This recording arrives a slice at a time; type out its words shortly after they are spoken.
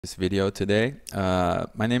This video today.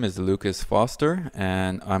 My name is Lucas Foster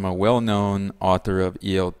and I'm a well-known author of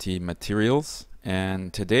ELT materials,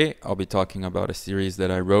 and today I'll be talking about a series that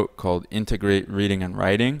I wrote called Integrate Reading and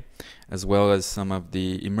Writing, as well as some of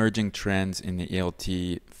the emerging trends in the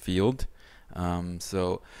ELT field.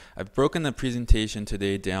 So I've broken the presentation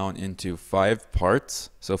today down into 5 parts.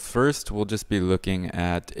 So first we'll just be looking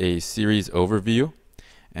at a series overview.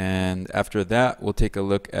 And after that, we'll take a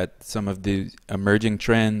look at some of the emerging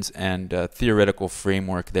trends and theoretical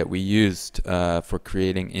framework that we used for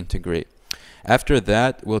creating Integrate. After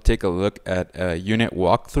that, we'll take a look at a unit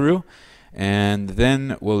walkthrough, and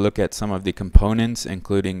then we'll look at some of the components,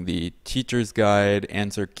 including the teacher's guide,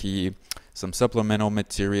 answer key, some supplemental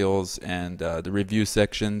materials, and the review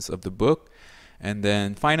sections of the book. And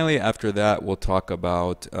then finally, after that, we'll talk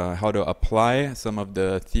about how to apply some of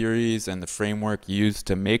the theories and the framework used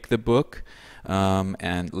to make the book,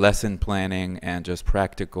 and lesson planning and just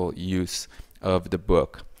practical use of the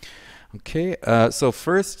book. Okay, so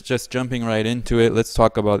first, just jumping right into it, let's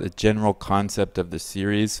talk about the general concept of the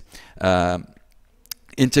series.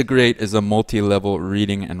 Integrate is a multi-level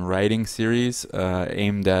reading and writing series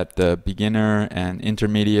aimed at the beginner and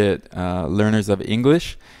intermediate learners of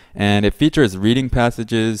English. And it features reading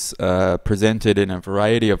passages presented in a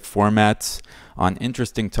variety of formats on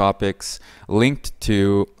interesting topics linked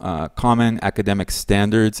to common academic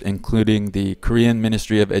standards, including the Korean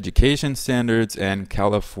Ministry of Education standards and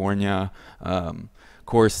California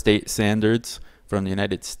core state standards from the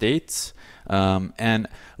United States. And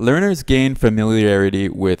learners gain familiarity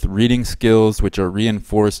with reading skills, which are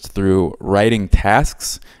reinforced through writing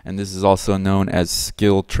tasks, and this is also known as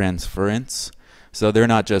skill transference. So they're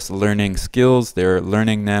not just learning skills, they're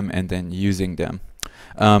learning them and then using them.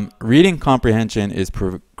 Reading comprehension is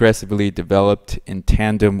progressively developed in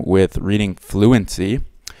tandem with reading fluency,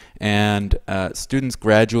 and students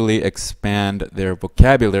gradually expand their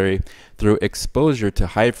vocabulary through exposure to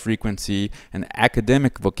high frequency and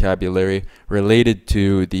academic vocabulary related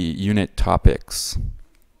to the unit topics.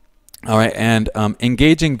 All right, and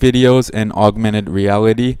engaging videos and augmented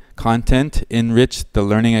reality content enrich the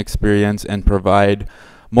learning experience and provide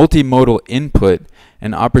multimodal input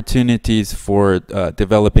and opportunities for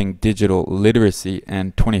developing digital literacy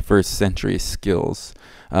and 21st century skills.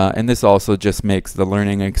 And this also just makes the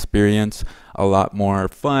learning experience a lot more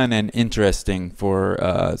fun and interesting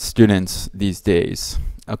for students these days.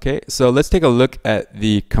 Okay, so let's take a look at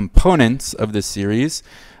the components of the series.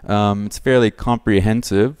 It's fairly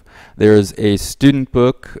comprehensive. There's a student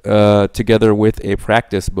book together with a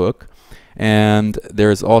practice book, and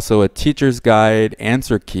there's also a teacher's guide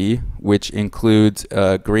answer key, which includes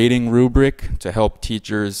a grading rubric to help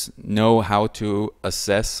teachers know how to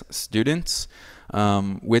assess students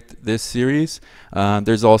with this series.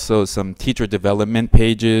 There's also some teacher development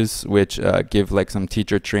pages which give like some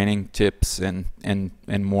teacher training tips and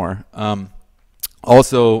more.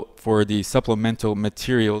 Also, for the supplemental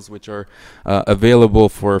materials, which are available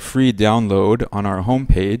for free download on our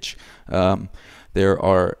homepage, there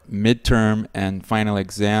are midterm and final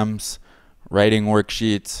exams, writing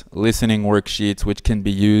worksheets, listening worksheets, which can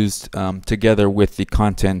be used together with the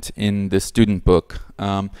content in the student book.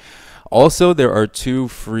 Also, there are 2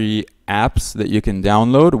 free apps that you can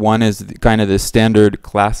download. One is kind of the standard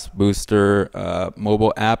Class Booster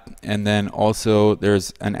mobile app, and then also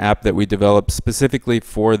there's an app that we developed specifically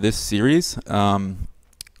for this series,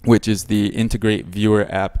 which is the Integrate Viewer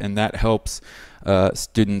app, and that helps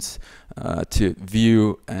students to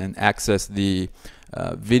view and access the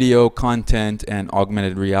video content and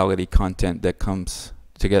augmented reality content that comes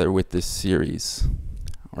together with this series.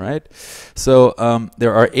 All right, so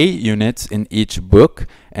there are 8 units in each book,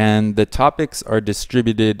 and the topics are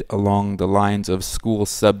distributed along the lines of school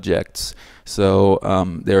subjects. So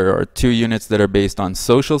there are 2 units that are based on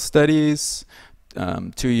social studies,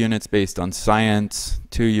 2 units based on science,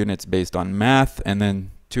 2 units based on math, and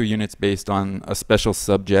then 2 units based on a special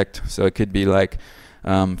subject. So it could be like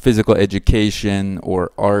physical education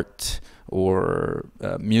or art or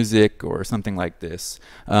music or something like this.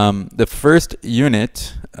 The first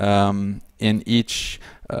unit in each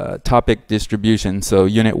topic distribution, so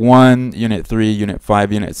Unit 1, Unit 3, Unit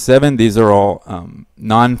 5, Unit 7, these are all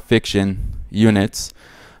non-fiction units.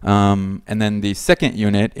 And then the second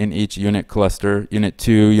unit in each unit cluster, Unit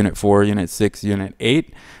 2, Unit 4, Unit 6, Unit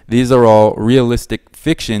 8, these are all realistic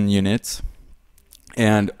fiction units.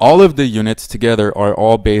 And all of the units together are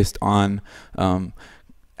all based on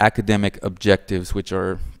academic objectives, which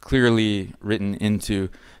are clearly written into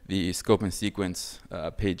the scope and sequence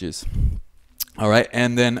pages. All right,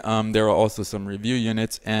 and then there are also some review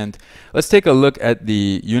units, and let's take a look at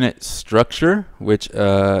the unit structure, which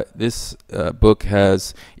this book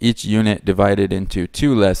has each unit divided into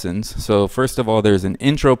 2 lessons. So first of all, there's an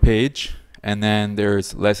intro page, and then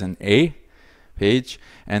there's lesson A page,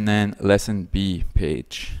 and then lesson B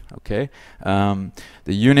page. Okay, the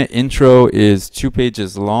unit intro is 2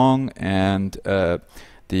 pages long, and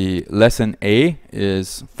the lesson A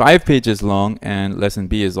is 5 pages long, and lesson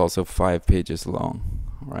B is also 5 pages long.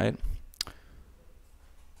 All right.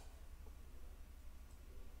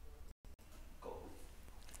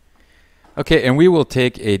 Okay, and we will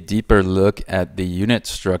take a deeper look at the unit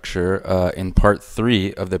structure in part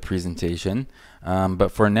 3 of the presentation.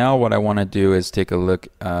 But for now, what I want to do is take a look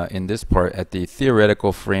in this part at the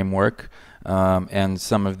theoretical framework and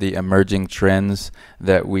some of the emerging trends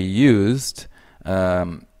that we used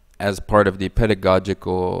as part of the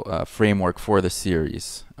pedagogical framework for the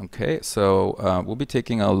series. Okay, so we'll be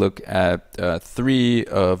taking a look at 3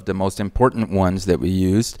 of the most important ones that we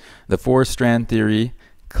used: the 4-strand theory,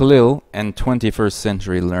 CLIL, and 21st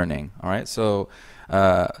century learning. All right, so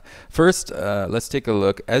first, let's take a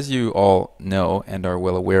look. As you all know and are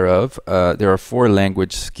well aware of, there are 4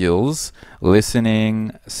 language skills: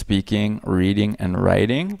 listening, speaking, reading, and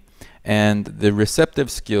writing. And the receptive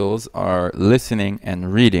skills are listening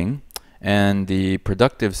and reading, and the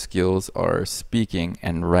productive skills are speaking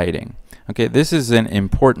and writing. Okay, this is an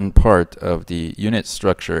important part of the unit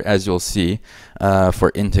structure, as you'll see,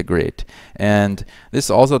 for integrate. And this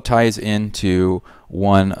also ties into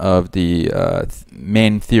one of the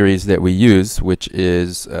main theories that we use, which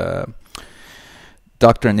is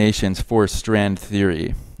Dr. Nation's 4-strand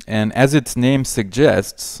theory. And as its name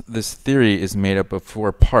suggests, this theory is made up of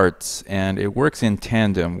 4 parts, and it works in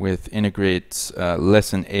tandem with integrate's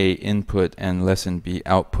lesson A input and lesson B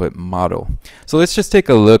output model. So let's just take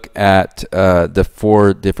a look at the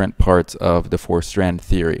 4 different parts of the 4-strand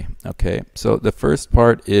theory. Okay, so the first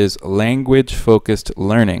part is language-focused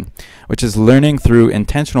learning, which is learning through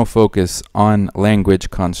intentional focus on language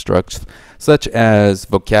constructs such as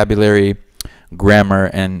vocabulary, grammar,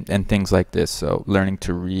 and things like this. So learning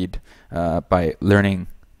to read by learning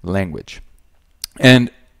language. And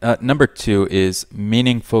number 2 is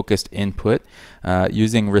meaning-focused input,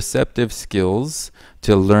 using receptive skills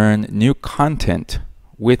to learn new content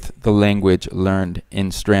with the language learned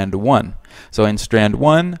in strand 1. So in strand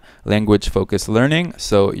 1, language-focused learning,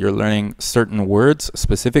 so you're learning certain words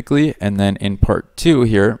specifically, and then in part 2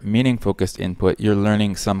 here, meaning-focused input, you're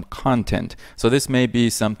learning some content. So this may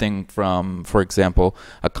be something from, for example,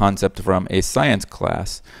 a concept from a science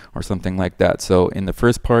class or something like that. So in the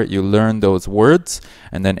first part, you learn those words,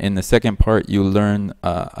 and then in the second part, you learn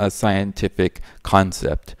a scientific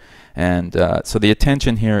concept. And so the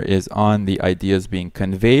attention here is on the ideas being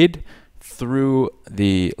conveyed through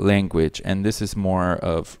the language, and this is more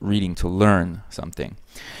of reading to learn something.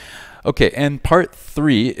 Okay, and part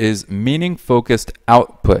 3 is meaning-focused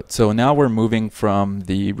output. So now we're moving from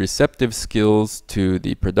the receptive skills to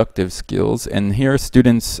the productive skills, and here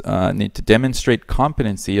students need to demonstrate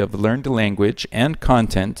competency of learned language and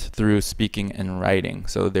content through speaking and writing.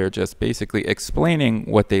 So they're just basically explaining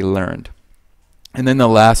what they learned. And then the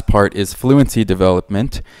last part is fluency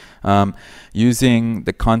development, using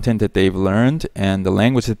the content that they've learned and the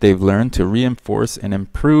language that they've learned to reinforce and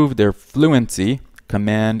improve their fluency,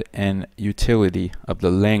 command, and utility of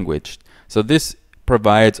the language. So this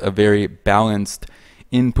provides a very balanced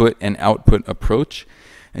input and output approach,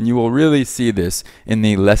 and you will really see this in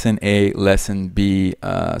the lesson A, lesson B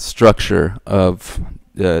structure of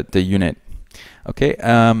the unit. Okay,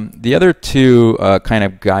 the other 2 kind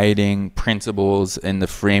of guiding principles in the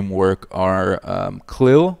framework are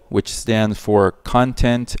CLIL, which stands for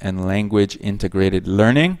Content and Language Integrated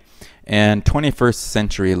Learning, and 21st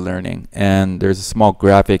Century Learning. And there's a small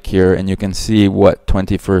graphic here, and you can see what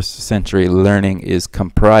 21st Century Learning is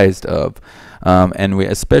comprised of. And we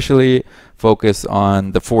especially focus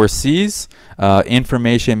on the 4 C's,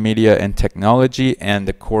 information, media, and technology, and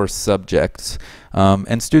the core subjects.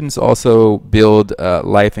 And students also build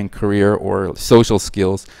life and career or social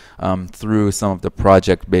skills through some of the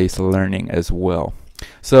project-based learning as well.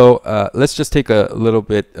 So let's just take a little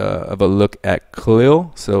bit of a look at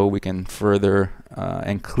CLIL so we can further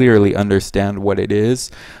and clearly understand what it is.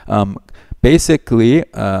 Basically,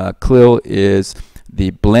 CLIL is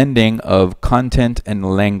the blending of content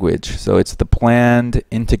and language. So it's the planned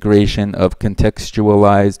integration of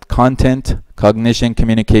contextualized content, cognition,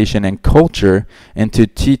 communication, and culture into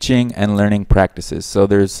teaching and learning practices. So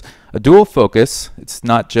there's a dual focus. It's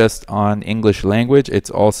not just on English language, it's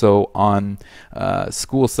also on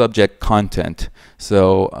school subject content.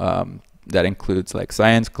 So that includes like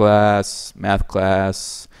science class, math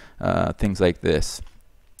class, things like this.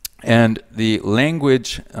 And the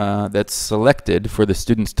language that's selected for the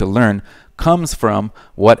students to learn comes from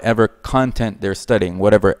whatever content they're studying,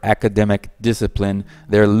 whatever academic discipline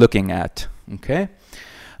they're looking at. Okay?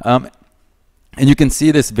 And you can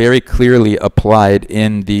see this very clearly applied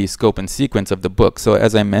in the scope and sequence of the book. So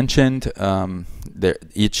as I mentioned,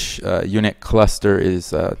 each unit cluster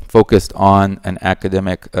is focused on an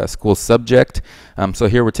academic school subject. So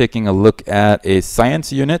here we're taking a look at a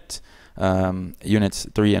science unit, units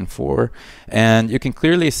 3 and 4, and you can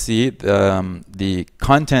clearly see the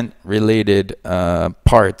content related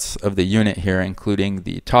parts of the unit here, including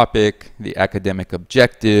the topic, the academic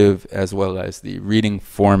objective, as well as the reading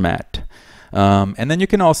format. And then you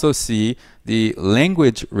can also see the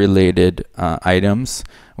language related items,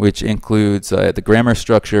 which includes the grammar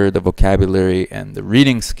structure, the vocabulary, and the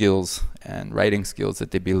reading skills and writing skills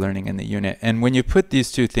that they'd be learning in the unit. And when you put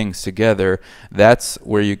these two things together, that's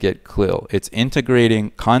where you get CLIL. It's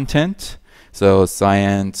integrating content, so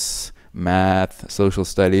science, math, social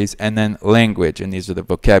studies, and then language. And these are the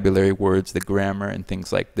vocabulary words, the grammar, and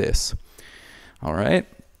things like this. All right.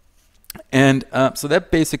 And so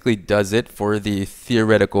that basically does it for the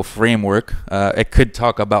theoretical framework. I could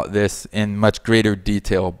talk about this in much greater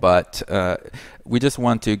detail, but we just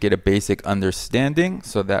want to get a basic understanding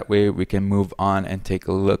so that way we can move on and take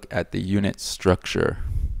a look at the unit structure.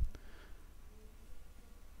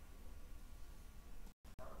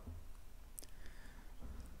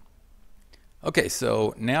 Okay,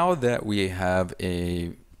 so now that we have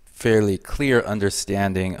a fairly clear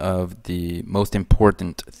understanding of the most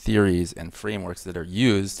important theories and frameworks that are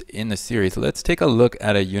used in the series, let's take a look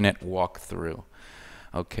at a unit walkthrough.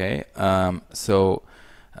 Okay,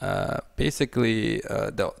 basically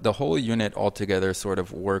the whole unit altogether sort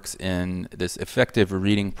of works in this effective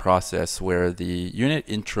reading process where the unit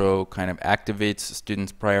intro kind of activates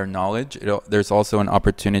students' prior knowledge. There's also an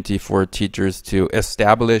opportunity for teachers to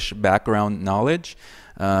establish background knowledge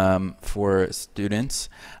for students,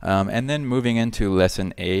 and then moving into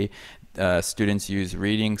lesson A, students use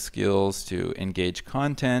reading skills to engage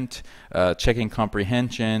content, checking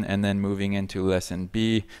comprehension, and then moving into lesson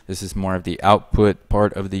B. This is more of the output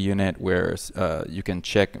part of the unit where you can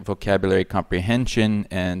check vocabulary comprehension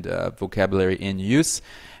and vocabulary in use,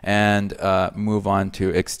 and move on to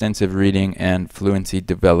extensive reading and fluency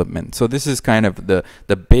development. So this is kind of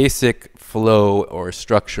the basic flow or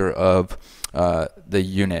structure of the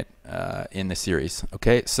unit in the series.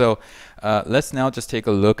 Okay, so let's now just take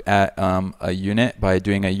a look at a unit by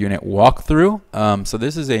doing a unit walkthrough. So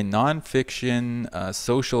this is a nonfiction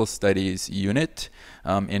social studies unit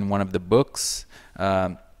in one of the books.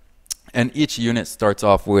 And each unit starts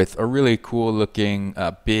off with a really cool looking,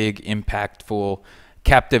 big, impactful,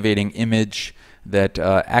 captivating image that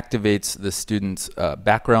activates the students'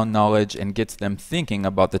 background knowledge and gets them thinking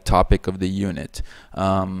about the topic of the unit.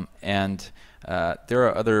 There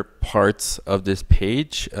are other parts of this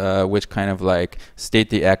page which kind of like state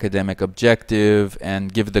the academic objective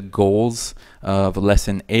and give the goals of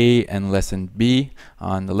lesson A and lesson B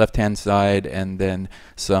on the left-hand side, and then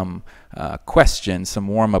some questions, some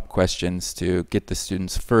warm-up questions to get the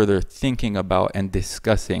students further thinking about and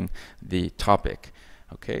discussing the topic.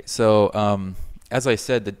 Okay, so as I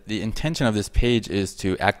said, the intention of this page is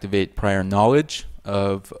to activate prior knowledge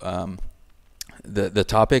of the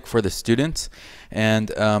topic for the students,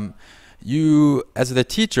 and you as the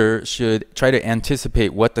teacher should try to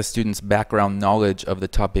anticipate what the students' background knowledge of the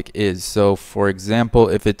topic is. So for example,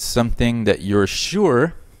 if it's something that you're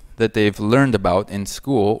sure that they've learned about in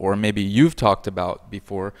school, or maybe you've talked about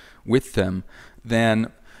before with them,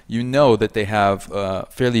 then you know that they have a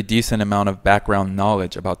fairly decent amount of background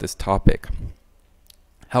knowledge about this topic.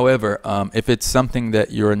 However, if it's something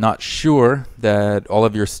that you're not sure that all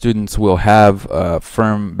of your students will have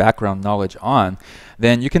firm background knowledge on,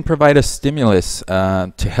 then you can provide a stimulus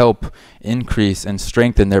to help increase and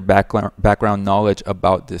strengthen their background knowledge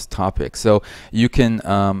about this topic. So you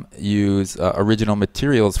can use original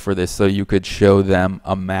materials for this. So you could show them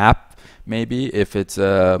a map, maybe if it's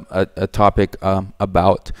a topic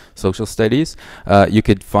about social studies. You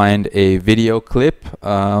could find a video clip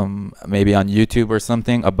maybe on YouTube or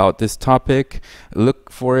something about this topic,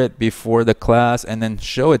 look for it before the class, and then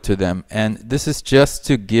show it to them. And this is just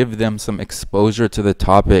to give them some exposure to the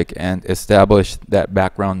topic and establish that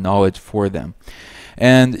background knowledge for them.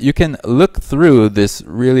 And you can look through this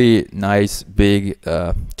really nice big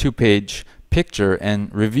 2-page picture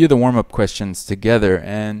and review the warm-up questions together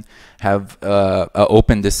and have an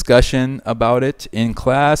open discussion about it in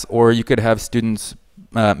class, or you could have students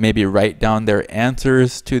maybe write down their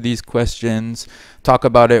answers to these questions, talk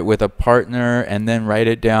about it with a partner, and then write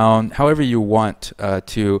it down. However you want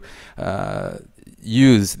to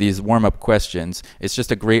use these warm-up questions. It's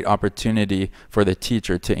just a great opportunity for the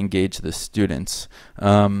teacher to engage the students.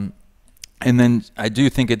 And then I do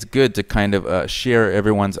think it's good to kind of share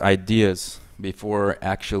everyone's ideas before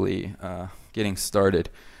actually getting started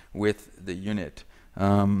with the unit.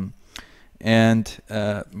 Moving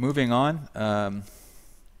on,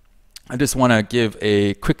 I just want to give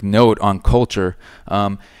a quick note on culture.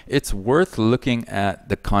 It's worth looking at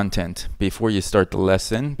the content before you start the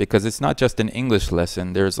lesson, because it's not just an English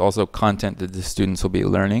lesson. There's also content that the students will be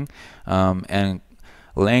learning. And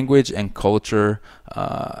language and culture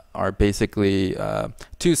are basically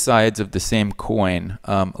two sides of the same coin.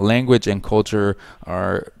 Language and culture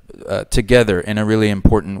are together in a really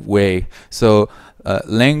important way. So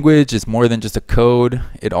language is more than just a code.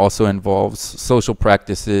 It also involves social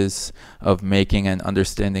practices of making and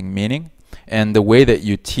understanding meaning. And the way that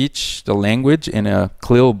you teach the language in a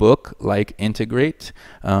CLIL book like Integrate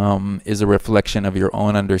is a reflection of your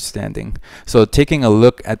own understanding. So taking a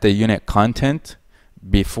look at the unit content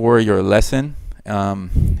before your lesson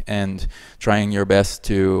and trying your best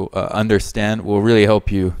to understand will really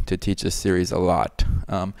help you to teach this series a lot.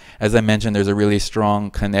 As I mentioned, there's a really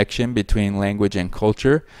strong connection between language and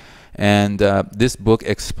culture, and this book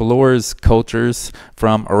explores cultures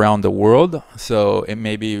from around the world, so it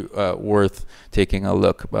may be worth taking a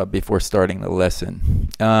look before starting the lesson.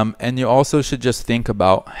 And you also should just think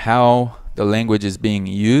about how the language is being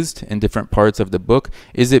used in different parts of the book.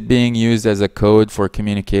 Is it being used as a code for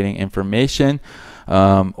communicating information,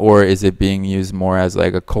 or is it being used more as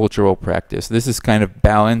like a cultural practice? This is kind of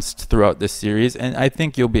balanced throughout the series, and I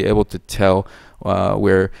think you'll be able to tell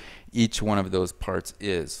where each one of those parts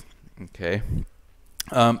is. Okay.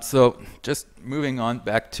 So just moving on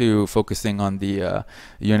back to focusing on the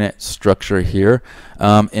unit structure here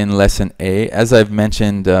in lesson A. As I've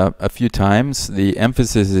mentioned a few times, the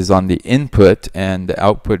emphasis is on the input and the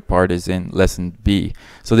output part is in lesson B.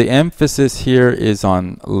 So the emphasis here is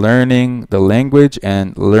on learning the language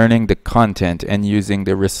and learning the content and using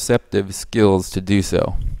the receptive skills to do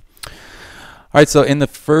so. All right, so in the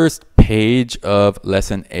first page of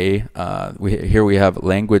lesson A, here we have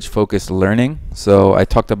language-focused learning. So I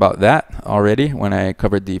talked about that already when I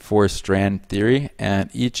covered the four-strand theory, and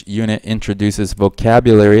each unit introduces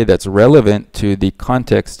vocabulary that's relevant to the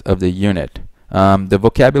context of the unit. The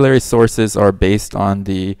vocabulary sources are based on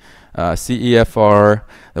the CEFR,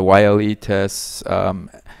 the YLE tests,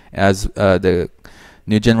 as the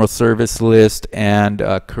New General Service List, and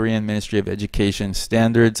Korean Ministry of Education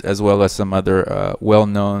standards, as well as some other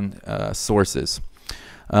well-known sources.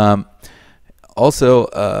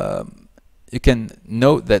 Also, you can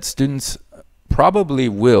note that students probably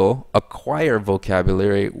will acquire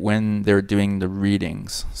vocabulary when they're doing the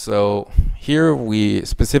readings. So here we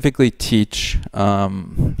specifically teach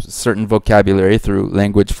certain vocabulary through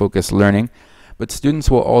language-focused learning, but students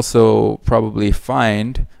will also probably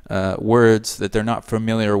find words that they're not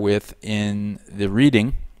familiar with in the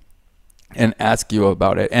reading and ask you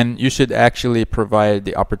about it. And you should actually provide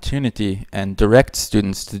the opportunity and direct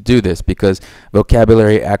students to do this, because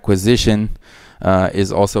vocabulary acquisition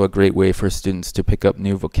is also a great way for students to pick up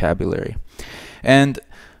new vocabulary. And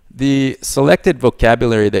the selected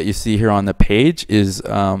vocabulary that you see here on the page is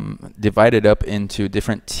divided up into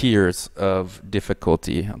different tiers of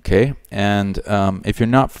difficulty, okay? And if you're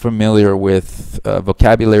not familiar with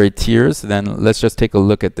vocabulary tiers, then let's just take a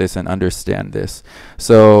look at this and understand this.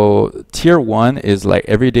 So tier 1 is like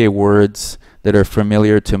everyday words that are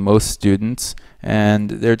familiar to most students, and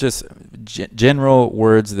they're just general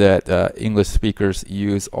words that English speakers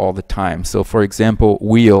use all the time. So for example,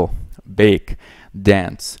 wheel, bake,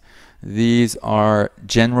 dance. These are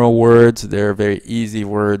general words. They're very easy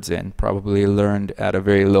words and probably learned at a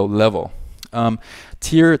very low level.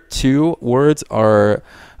 Tier 2 words are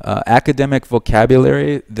academic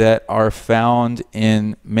vocabulary that are found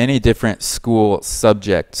in many different school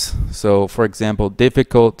subjects. So for example,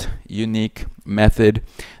 difficult, unique, method.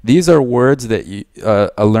 These are words that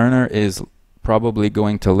a learner is probably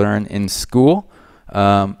going to learn in school,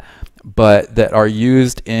 but that are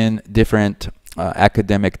used in different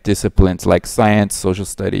academic disciplines like science, social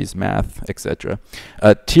studies, math, etc.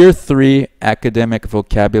 Tier 3 academic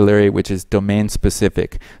vocabulary, which is domain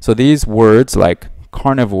specific. So these words like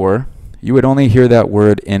carnivore, you would only hear that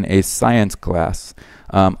word in a science class.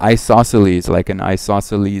 Isosceles, like an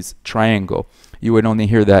isosceles triangle. you would only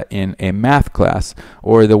hear that in a math class.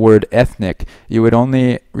 Or the word ethnic, you would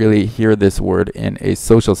only really hear this word in a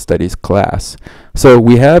social studies class. So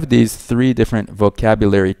we have these 3 different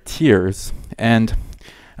vocabulary tiers, and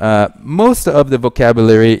most of the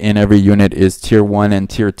vocabulary in every unit is tier 1 and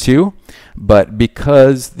tier 2, but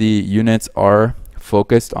because the units are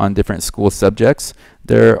focused on different school subjects,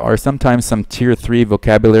 there are sometimes some tier 3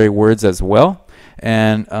 vocabulary words as well.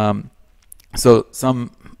 And so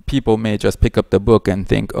some people may just pick up the book and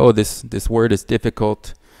think, oh, this word is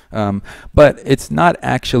difficult. But it's not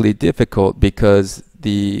actually difficult because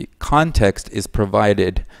the context is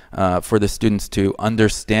provided for the students to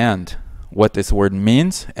understand what this word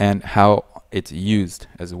means and how it's used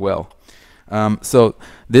as well. So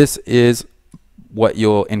this is what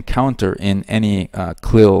you'll encounter in any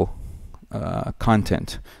CLIL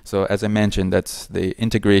content. So as I mentioned, that's the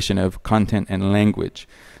integration of content and language.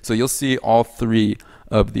 So you'll see all 3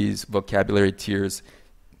 of these vocabulary tiers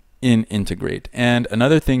in Integrate. And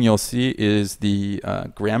another thing you'll see is the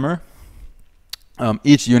grammar.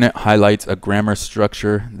 Each unit highlights a grammar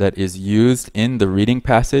structure that is used in the reading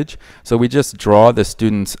passage. So we just draw the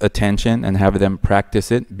students' attention and have them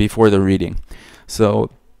practice it before the reading.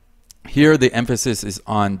 So here the emphasis is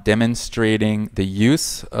on demonstrating the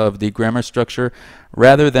use of the grammar structure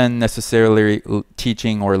rather than necessarily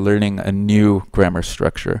teaching or learning a new grammar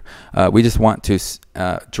structure. We just want to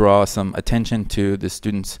draw some attention to the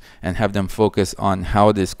students and have them focus on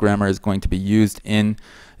how this grammar is going to be used in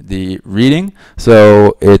the reading.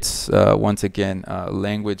 So it's once again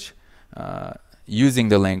language, using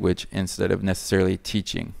the language instead of necessarily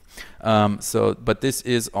teaching. But this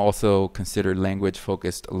is also considered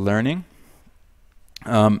language-focused learning.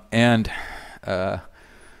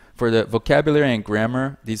 For the vocabulary and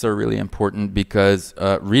grammar, these are really important because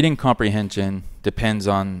reading comprehension depends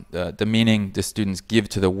on the meaning the students give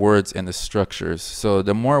to the words and the structures. So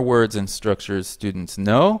the more words and structures students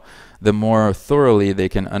know, the more thoroughly they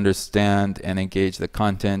can understand and engage the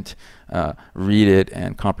content, read it,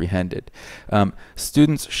 and comprehend it.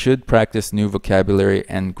 Students should practice new vocabulary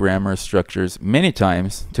and grammar structures many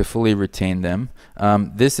times to fully retain them.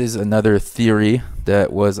 This is another theory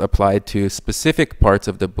that was applied to specific parts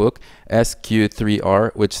of the book,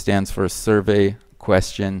 SQ3R, which stands for Survey,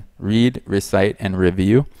 Question, Read, Recite, and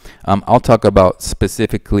Review. I'll talk about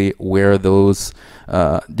specifically where those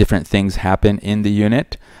different things happen in the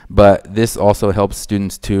unit, but this also helps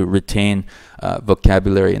students to retain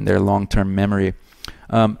vocabulary in their long-term memory.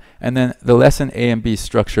 And then the lesson A and B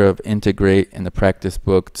structure of Integrate in the practice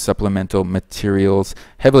book supplemental materials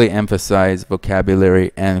heavily emphasize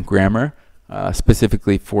vocabulary and grammar,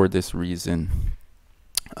 specifically for this reason.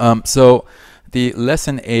 So the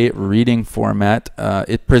lesson A reading format,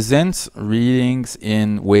 it presents readings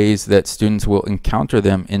in ways that students will encounter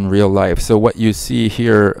them in real life. So what you see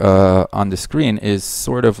here on the screen is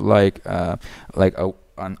sort of like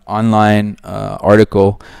an online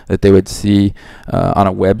article that they would see on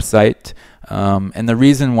a website. And the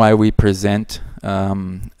reason why we present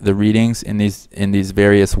the readings in these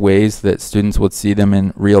various ways that students would see them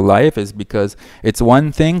in real life is because it's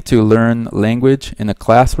one thing to learn language in a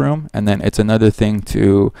classroom, and then it's another thing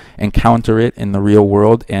to encounter it in the real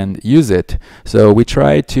world and use it. So we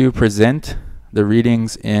try to present the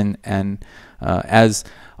readings in an as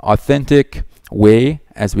authentic way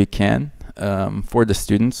as we can for the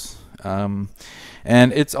students.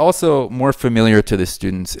 And it's also more familiar to the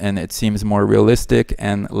students, and it seems more realistic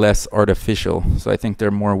and less artificial. So I think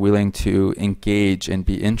they're more willing to engage and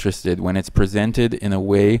be interested when it's presented in a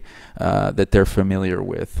way that they're familiar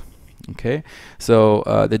with. Okay, so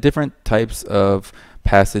the different types of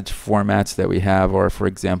passage formats that we have are, for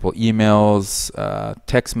example, emails,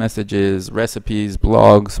 text messages, recipes,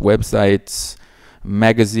 blogs, websites,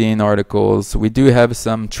 magazine articles. We do have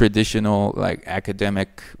some traditional like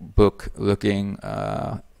academic book looking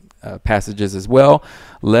passages as well,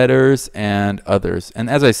 letters and others. And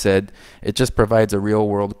as I said, it just provides a real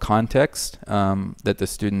world context that the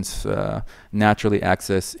students naturally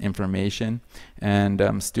access information,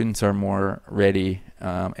 and students are more ready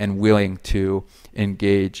and willing to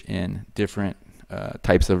engage in different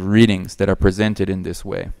types of readings that are presented in this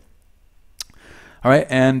way. All right,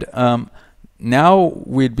 and now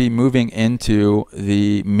we'd be moving into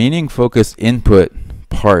the meaning-focused input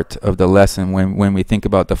part of the lesson when we think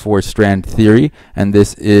about the four-strand theory, and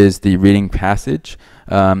this is the reading passage.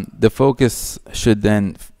 The focus should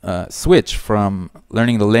then switch from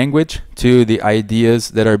learning the language to the ideas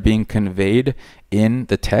that are being conveyed in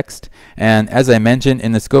the text. And as I mentioned,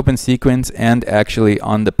 in the scope and sequence and actually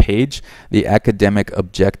on the page, the academic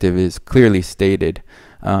objective is clearly stated.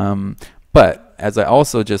 But as I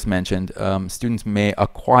also just mentioned, students may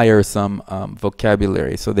acquire some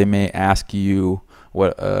vocabulary, so they may ask you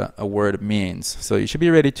what a word means. So you should be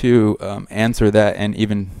ready to answer that, and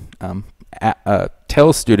even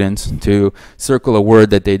tell students to circle a word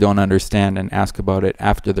that they don't understand and ask about it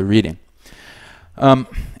after the reading.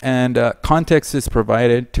 Context is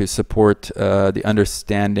provided to support the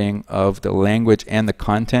understanding of the language and the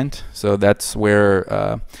content. So that's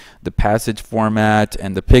where the passage format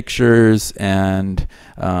and the pictures and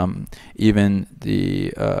even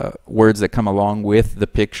the words that come along with the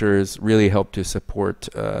pictures really help to support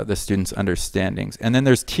the students' understandings. And then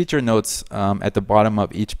there's teacher notes at the bottom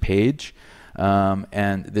of each page.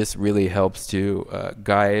 And this really helps to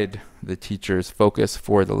guide the teacher's focus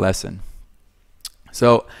for the lesson.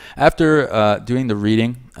 So after doing the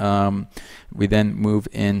reading, we then move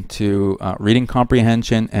into reading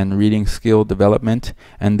comprehension and reading skill development.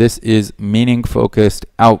 And this is meaning-focused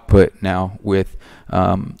output now with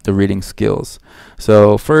the reading skills.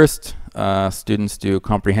 So first, students do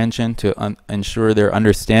comprehension to ensure their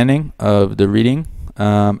understanding of the reading.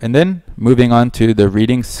 And then moving on to the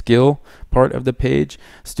reading skill part of the page,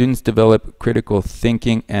 students develop critical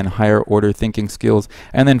thinking and higher order thinking skills.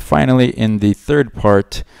 And then finally, in the third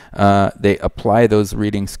part, they apply those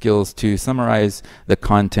reading skills to summarize the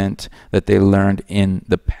content that they learned in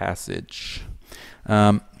the passage.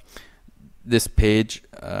 This page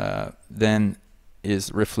then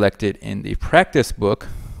is reflected in the practice book,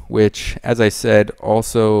 which, as I said,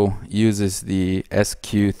 also uses the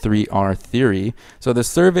SQ3R theory. So the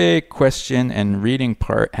survey, question, and reading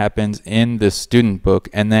part happens in the student book,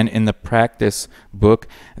 and then in the practice book,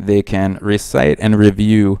 they can recite and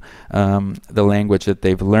review the language that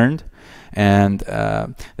they've learned, and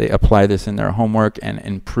they apply this in their homework and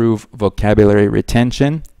improve vocabulary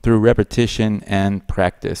retention through repetition and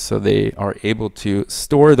practice. So they are able to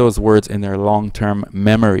store those words in their long-term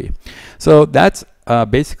memory. So that's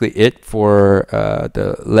basically it for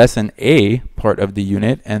the lesson A part of the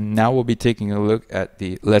unit, and now we'll be taking a look at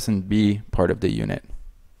the lesson B part of the unit.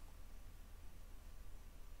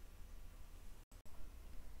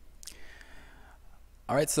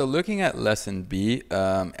 All right, so looking at lesson B,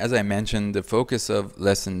 as I mentioned, the focus of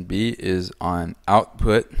lesson B is on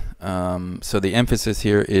output. So the emphasis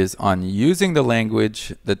here is on using the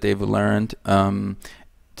language that they've learned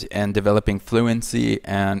and developing fluency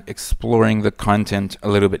and exploring the content a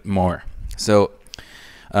little bit more. So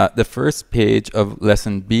the first page of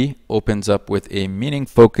lesson B opens up with a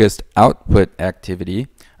meaning-focused output activity.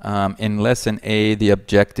 In lesson A, the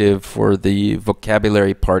objective for the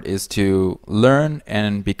vocabulary part is to learn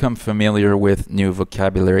and become familiar with new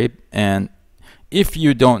vocabulary. And if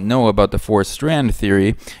you don't know about the four-strand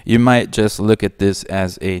theory, you might just look at this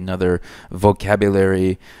as another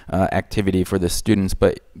vocabulary activity for the students.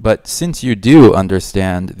 But since you do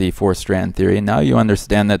understand the four-strand theory, now you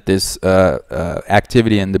understand that this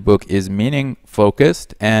activity in the book is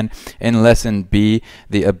meaning-focused. And in lesson B,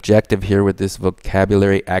 the objective here with this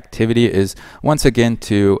vocabulary activity is once again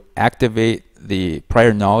to activate the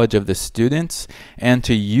prior knowledge of the students and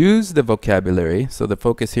to use the vocabulary. So the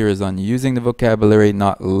focus here is on using the vocabulary,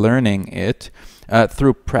 not learning it,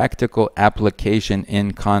 through practical application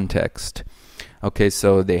in context. Okay,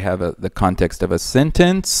 so they have the context of a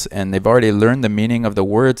sentence, and they've already learned the meaning of the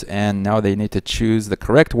words, and now they need to choose the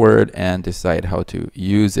correct word and decide how to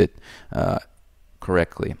use it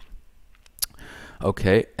correctly.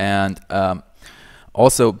 Okay, and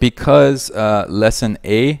also, because lesson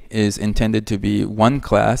A is intended to be one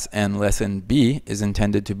class and lesson B is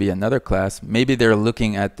intended to be another class, maybe they're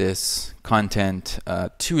looking at this content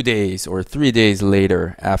 2 days or 3 days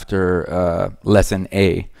later after lesson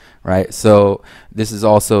A, right? So this is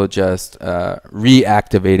also just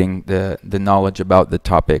reactivating the knowledge about the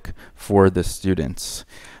topic for the students.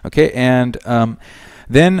 Okay, and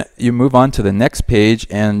then you move on to the next page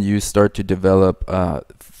and you start to develop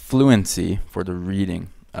fluency for the reading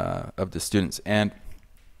of the students, and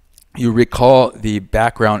you recall the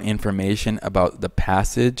background information about the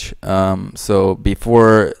passage. So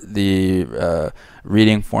before the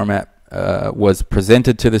reading format was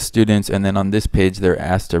presented to the students, and then on this page they're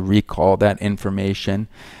asked to recall that information,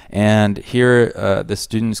 and here the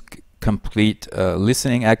students complete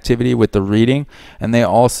listening activity with the reading, and they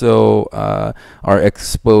also are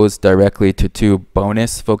exposed directly to 2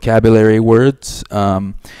 bonus vocabulary words.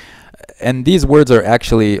 And these words are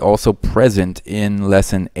actually also present in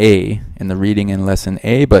lesson A, in the reading in lesson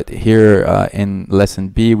A, but here in lesson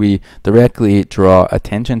B, we directly draw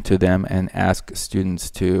attention to them and ask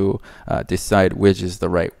students to decide which is the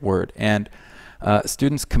right word. And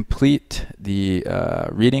students complete the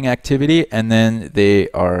reading activity, and then they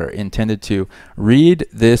are intended to read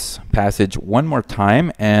this passage one more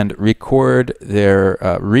time and record their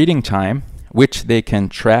reading time, which they can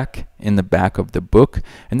track in the back of the book.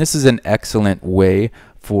 And this is an excellent way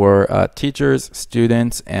for teachers,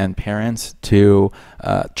 students, and parents to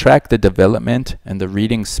track the development and the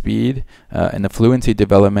reading speed and the fluency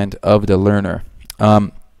development of the learner.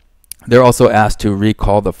 They're also asked to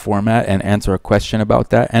recall the format and answer a question about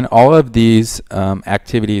that. And all of these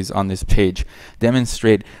activities on this page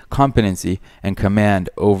demonstrate competency and command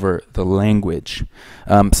over the language.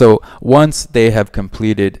 So once they have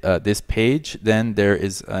completed this page, then there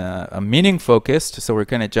is a meaning focused. So we're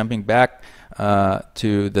kind of jumping back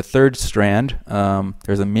to the third strand.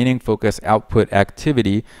 There's a meaning focused output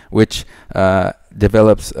activity which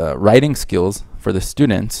develops writing skills for the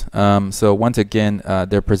students. So once again,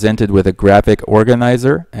 they're presented with a graphic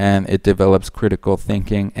organizer, and it develops critical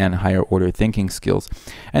thinking and higher order thinking skills.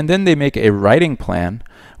 And then they make a writing plan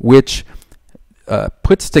which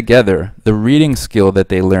puts together the reading skill that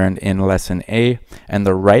they learned in lesson A and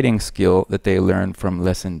the writing skill that they learned from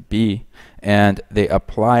lesson B. And they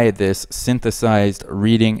apply this synthesized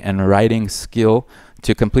reading and writing skill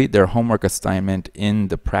to complete their homework assignment in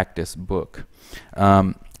the practice book.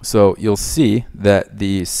 So you'll see that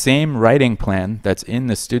the same writing plan that's in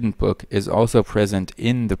the student book is also present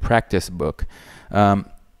in the practice book.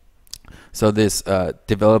 So this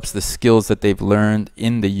develops the skills that they've learned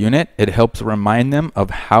in the unit. It helps remind them of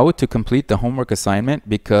how to complete the homework assignment,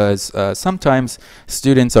 because sometimes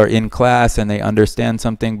students are in class and they understand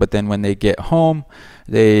something, but then when they get home,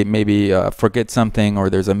 they maybe forget something, or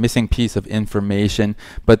there's a missing piece of information.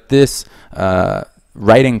 But this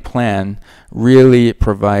writing plan really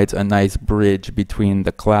provides a nice bridge between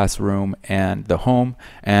the classroom and the home,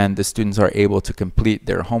 and the students are able to complete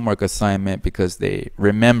their homework assignment because they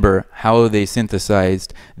remember how they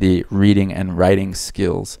synthesized the reading and writing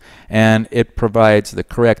skills. And it provides the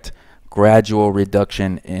correct gradual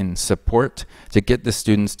reduction in support to get the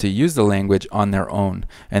students to use the language on their own,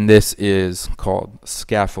 and this is called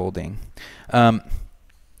scaffolding.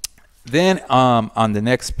 Then on the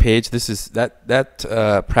next page, this is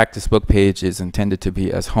that practice book page is intended to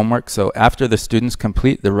be as homework. So after the students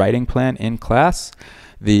complete the writing plan in class,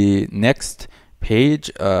 the next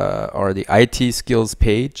page or the IT skills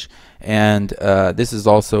page, and this is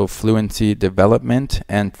also fluency development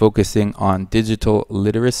and focusing on digital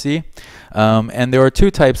literacy. And there are two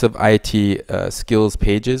types of IT skills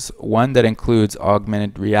pages, one that includes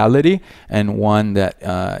augmented reality and one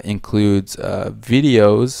that includes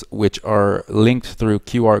videos which are linked through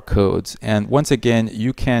QR codes. And once again,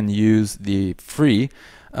 you can use the free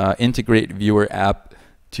Integrate Viewer app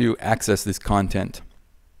to access this content.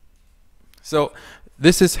 So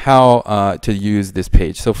this is how to use this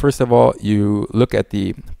page. So first of all, you look at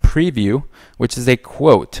the preview, which is a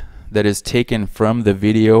quote that is taken from the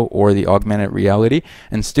video or the augmented reality,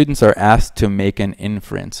 and students are asked to make an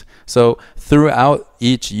inference. So throughout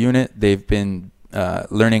each unit, they've been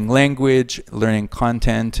learning language, learning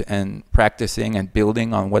content, and practicing and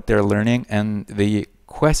building on what they're learning. And the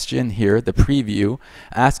question here, the preview,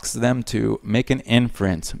 asks them to make an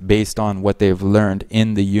inference based on what they've learned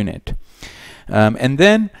in the unit. And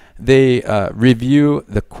then they review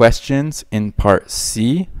the questions in part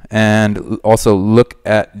C and also look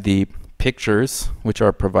at the pictures which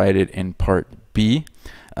are provided in part B,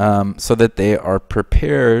 so that they are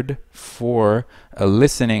prepared for a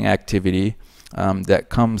listening activity that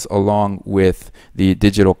comes along with the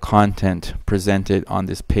digital content presented on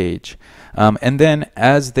this page. And then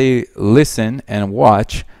as they listen and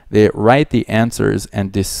watch, they write the answers and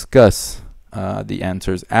discuss the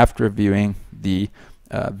answers after viewing the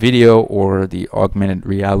video or the augmented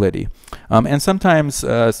reality. And sometimes,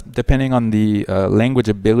 depending on the language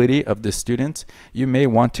ability of the students, you may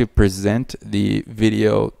want to present the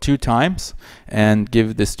video 2 times and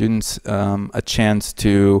give the students a chance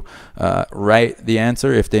to write the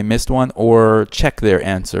answer if they missed one, or check their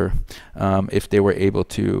answer if they were able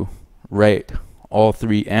to write all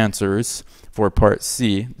 3 answers for part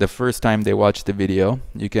C. The first time they watch the video,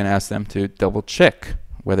 you can ask them to double check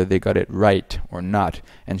whether they got it right or not,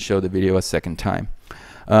 and show the video a second time.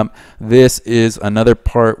 This is another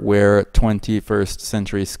part where 21st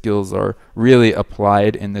century skills are really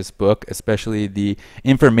applied in this book, especially the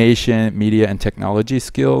information, media, and technology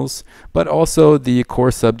skills, but also the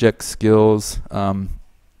core subject skills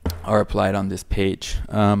are applied on this page.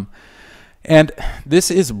 And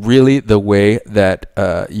this is really the way that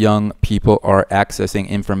young people are accessing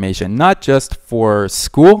information, not just for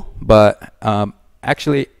school, but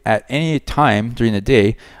actually at any time during the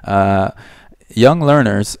day. young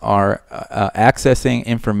learners are accessing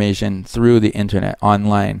information through the internet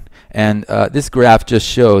online. And this graph just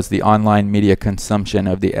shows the online media consumption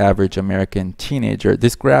of the average American teenager.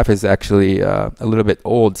 This graph is actually a little bit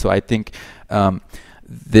old, so I think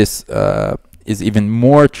this is even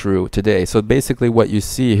more true today. So basically what you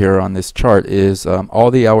see here on this chart is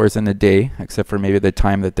all the hours in the day, except for maybe the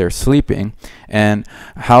time that they're sleeping, and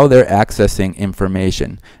how they're accessing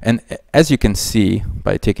information. And as you can see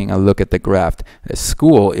by taking a look at the graph,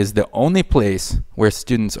 school is the only place where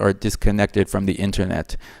students are disconnected from the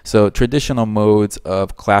internet. So traditional modes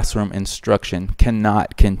of classroom instruction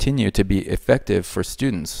cannot continue to be effective for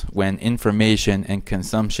students when information and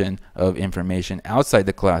consumption of information outside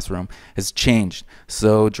the classroom has changed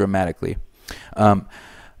so dramatically.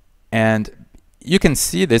 And you can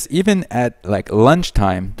see this even at like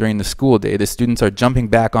lunchtime during the school day. The students are jumping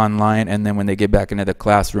back online, and then when they get back into the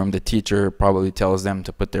classroom, the teacher probably tells them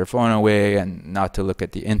to put their phone away and not to look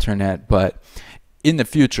at the internet. But in the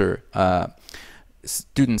future,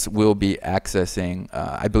 students will be accessing,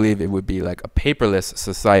 I believe it would be like a paperless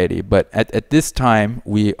society, but at this time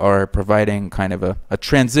we are providing kind of a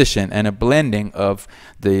transition and a blending of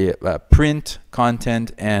the print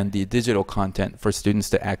content and the digital content for students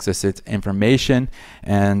to access its information,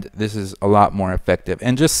 and this is a lot more effective.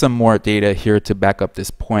 And just some more data here to back up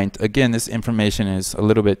this point. Again, this information is a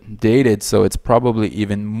little bit dated, so it's probably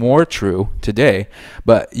even more true today,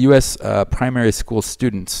 but US primary school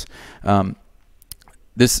students,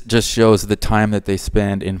 this just shows the time that they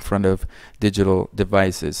spend in front of digital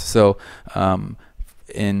devices. So from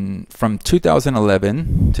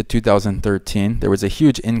 2011 to 2013, there was a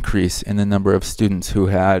huge increase in the number of students who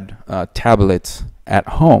had tablets at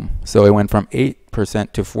home. So it went from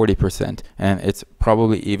 8% to 40%, and it's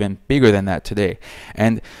probably even bigger than that today.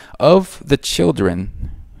 And of the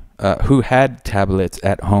children who had tablets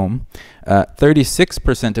at home,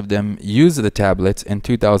 36% of them used the tablets in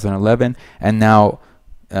 2011, and now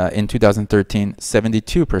in 2013,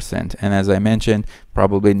 72%. And as I mentioned,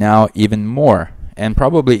 probably now even more, and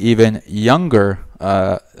probably even younger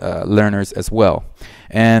learners as well.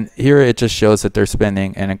 And here it just shows that they're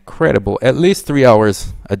spending an incredible, at least 3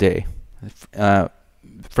 hours a day,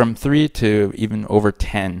 from 3 to even over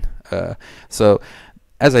 10. So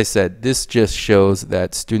as I said, this just shows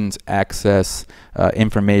that students access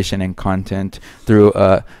information and content through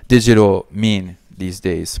a digital mean these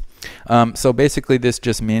days. So basically this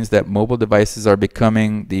just means that mobile devices are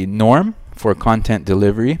becoming the norm for content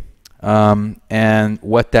delivery. And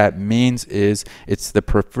what that means is it's the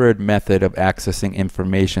preferred method of accessing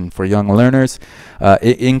information for young learners.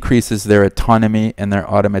 It increases their autonomy and their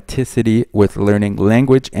automaticity with learning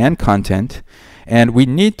language and content. And we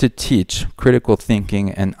need to teach critical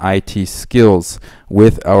thinking and IT skills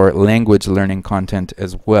with our language learning content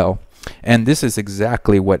as well. And this is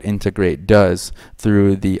exactly what Integrate does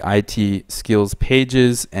through the IT skills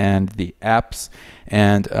pages and the apps.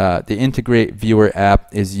 And the Integrate Viewer app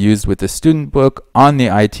is used with the student book on the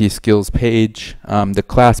IT skills page. The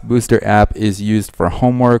Class Booster app is used for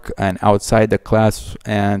homework and outside the class,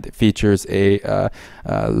 and features a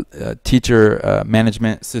teacher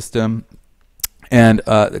management system. And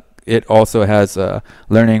it also has a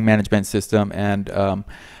learning management system, and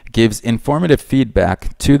gives informative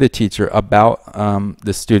feedback to the teacher about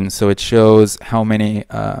the students. So it shows how many,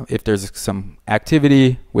 if there's some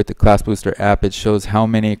activity with the Class Booster app, it shows how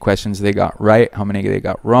many questions they got right, how many they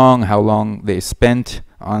got wrong, how long they spent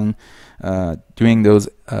on doing those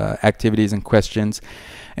activities and questions.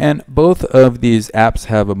 And both of these apps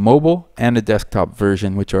have a mobile and a desktop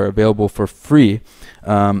version, which are available for free.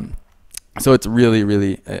 So it's really,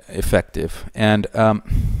 really effective. And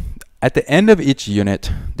at the end of each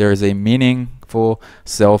unit, there is a meaningful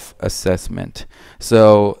self-assessment.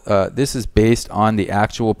 So this is based on the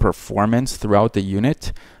actual performance throughout the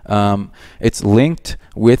unit. It's linked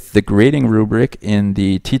with the grading rubric in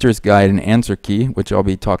the teacher's guide and answer key, which I'll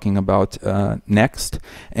be talking about next.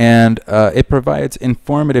 And it provides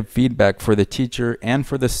informative feedback for the teacher and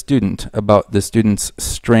for the student about the student's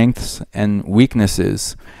strengths and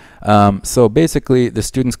weaknesses. So basically, the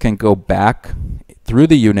students can go back through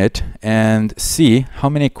the unit and see how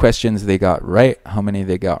many questions they got right, how many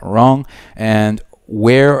they got wrong, and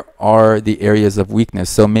where are the areas of weakness.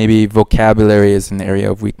 So maybe vocabulary is an area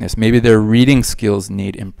of weakness. Maybe their reading skills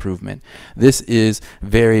need improvement. This is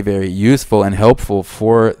very, very useful and helpful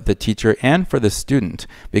for the teacher and for the student,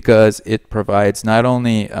 because it provides not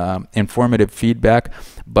only informative feedback,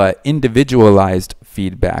 but individualized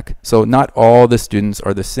feedback. So not all the students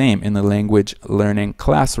are the same in the language learning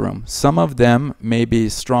classroom. Some of them may be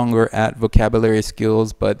stronger at vocabulary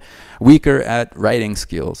skills but weaker at writing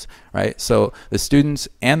skills, right? So the students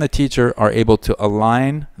and the teacher are able to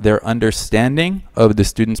align their understanding of the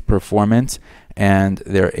student's performance, and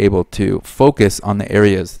they're able to focus on the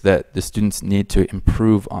areas that the students need to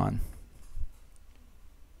improve on.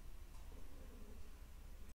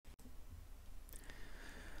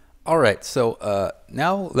 All right, so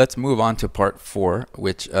now let's move on to part 4,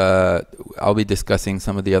 which I'll be discussing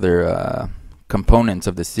some of the other components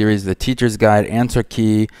of the series: the teacher's guide, answer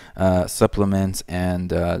key, supplements,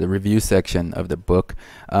 and the review section of the book.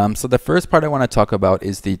 So the first part I want to talk about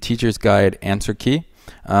is the teacher's guide answer key.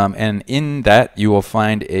 And in that you will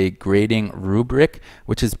find a grading rubric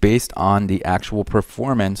which is based on the actual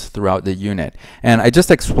performance throughout the unit. And I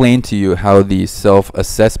just explained to you how the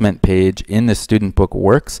self-assessment page in the student book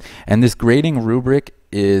works, and this grading rubric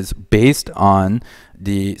is based on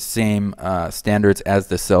the same standards as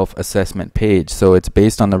the self-assessment page. So it's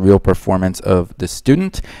based on the real performance of the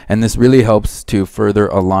student, and this really helps to further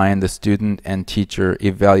align the student and teacher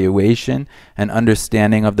evaluation and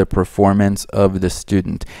understanding of the performance of the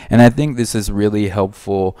student. And I think this is really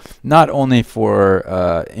helpful not only for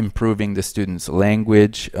improving the student's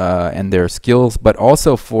language and their skills, but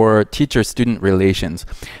also for teacher-student relations,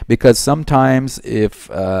 because sometimes if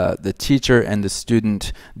the teacher and the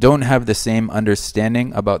student don't have the same understanding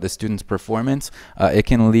about the student's performance, it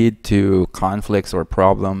can lead to conflicts or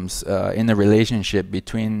problems in the relationship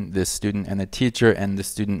between the student and the teacher, and the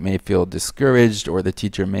student may feel discouraged or the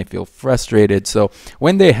teacher may feel frustrated. So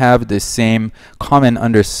when they have the same common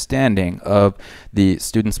understanding of the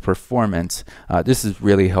student's performance, this is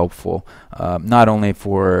really helpful, not only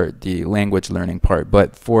for the language learning part,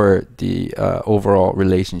 but for the overall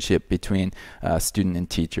relationship between student and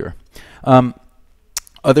teacher.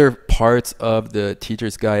 Other parts of the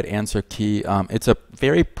teacher's guide answer key, it's a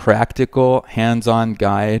very practical, hands-on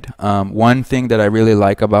guide. One thing that I really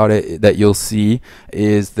like about it that you'll see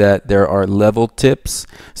is that there are level tips.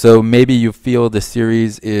 So maybe you feel the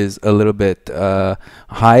series is a little bit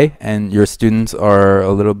high and your students are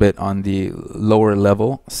a little bit on the lower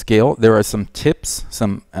level scale. There are some tips,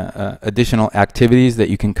 some additional activities that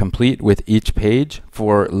you can complete with each page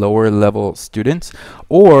for lower level students.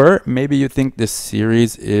 Or maybe you think this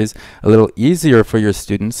series is a little easier for your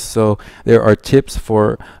students, so there are tips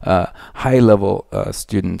for high level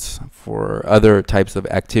students for other types of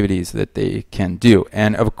activities that they can do.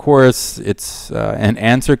 And of course it's an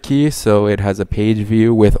answer key, so it has a page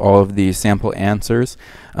view with all of the sample answers.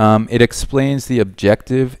 It explains the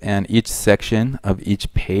objective and each section of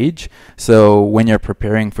each page, so when you're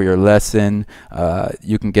preparing for your lesson,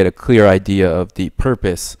 you can get a clear idea of the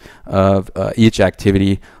purpose of each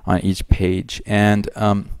activity on each page. And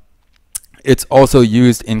it's also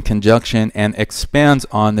used in conjunction and expands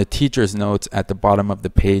on the teacher's notes at the bottom of the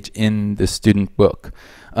page in the student book.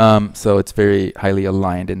 So it's very highly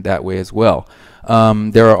aligned in that way as well.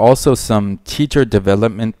 There are also some teacher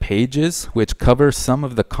development pages which cover some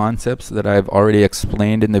of the concepts that I've already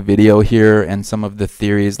explained in the video here, and some of the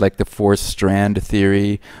theories like the 4-strand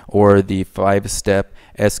theory or the 5-step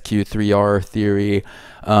SQ3R theory.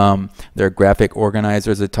 There are graphic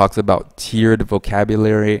organizers that talks about tiered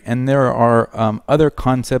vocabulary, and there are other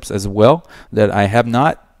concepts as well that I have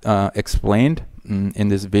not explained in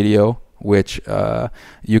this video, which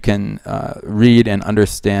you can read and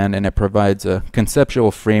understand, and it provides a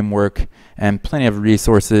conceptual framework and plenty of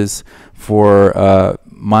resources for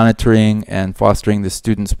monitoring and fostering the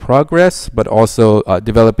student's progress, but also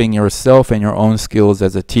developing yourself and your own skills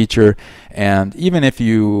as a teacher. And even if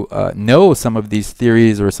you know some of these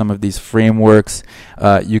theories or some of these frameworks,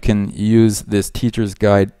 you can use this teacher's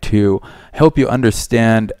guide to help you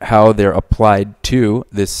understand how they're applied to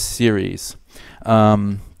this series.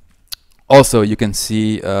 Also, you can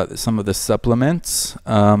see some of the supplements.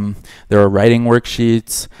 There are writing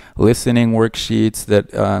worksheets, listening worksheets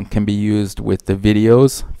that can be used with the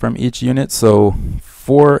videos from each unit. So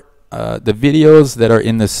for the videos that are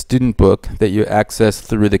in the student book that you access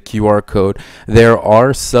through the QR code, there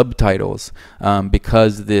are subtitles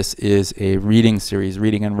because this is a reading series,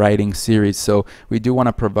 reading and writing series. So we do want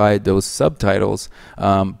to provide those subtitles,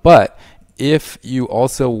 but if you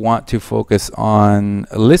also want to focus on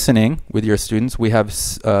listening with your students, we have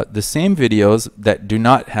the same videos that do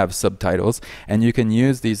not have subtitles, and you can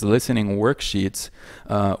use these listening worksheets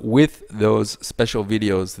with those special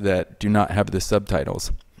videos that do not have the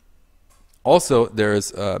subtitles. Also, there's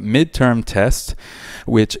a midterm test,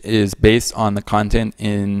 which is based on the content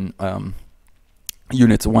in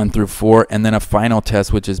units 1 through 4, and then a final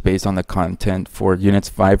test which is based on the content for units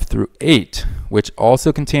 5 through 8, which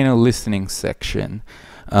also contain a listening section.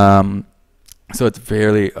 So it's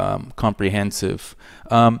fairly comprehensive.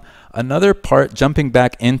 Another part, jumping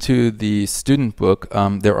back into the student book,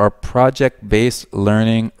 there are project-based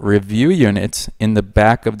learning review units in the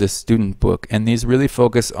back of the student book, and these really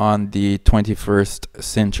focus on the 21st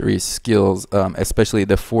century skills, especially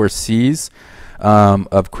the 4 C's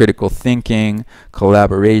of critical thinking,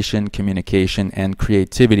 collaboration, communication, and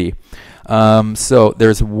creativity. So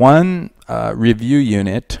there's one review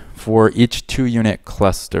unit for each 2-unit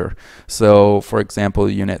cluster. So for example,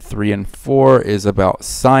 unit 3 and 4 is about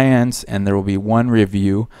science, and there will be one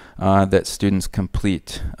review that students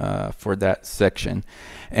complete for that section.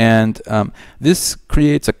 And this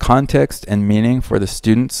creates a context and meaning for the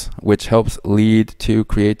students, which helps lead to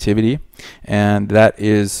creativity. And that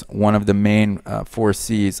is one of the main 4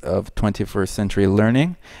 C's of 21st century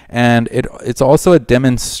learning. And it's also a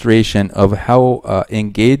demonstration of how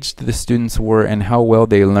engaged the students were and how well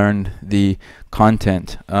they learned the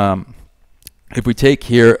content. If we take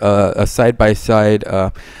here a side-by-side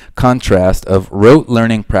contrast of rote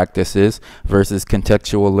learning practices versus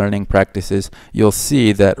contextual learning practices, you'll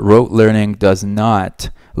see that rote learning does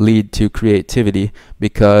not lead to creativity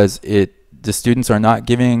because the students are not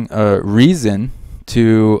giving a reason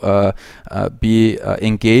to be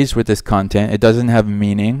engaged with this content. It doesn't have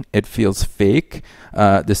meaning. It feels fake.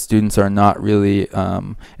 The students are not really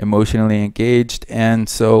emotionally engaged, and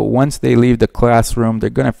so once they leave the classroom, they're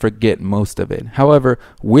going to forget most of it. However,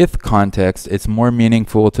 with context, it's more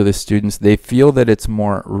meaningful to the students. They feel that it's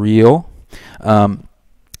more real.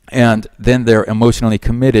 And then they're emotionally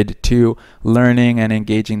committed to learning and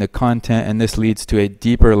engaging the content, and this leads to a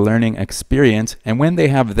deeper learning experience. And when they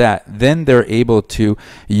have that, then they're able to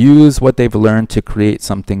use what they've learned to create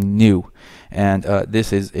something new. And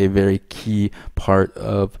this is a very key part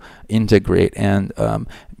of Integrate. And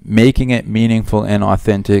making it meaningful and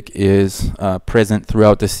authentic is present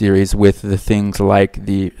throughout the series, with the things like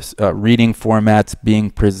the reading formats being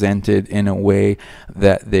presented in a way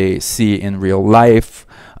that they see in real life,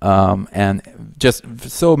 and just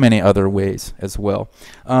so many other ways as well.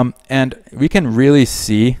 And we can really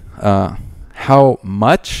see how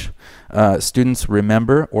much students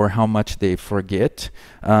remember or how much they forget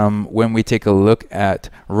when we take a look at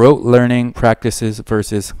rote learning practices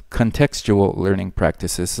versus contextual learning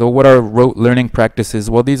practices. So what are rote learning practices?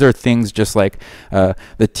 Well, these are things just like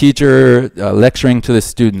the teacher lecturing to the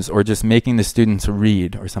students, or just making the students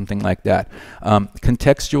read, or something like that.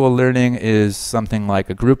 Contextual learning is something like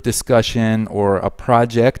a group discussion or a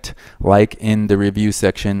project, like in the review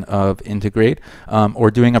section of Integrate,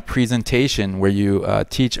 or doing a presentation where you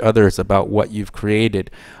teach others about what you've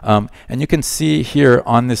created. And you can see here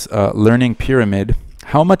on this learning pyramid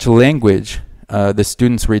how much language the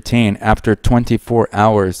students retain after 24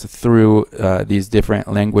 hours through these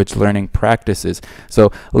different language learning practices.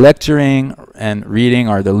 So lecturing and reading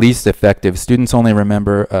are the least effective. Students only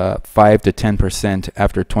remember 5 to 10%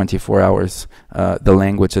 after 24 hours the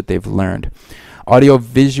language that they've learned.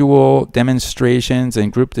 Audio-visual demonstrations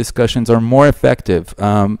and group discussions are more effective.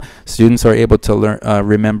 Students are able to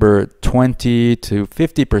remember 20 to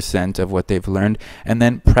 50% of what they've learned, and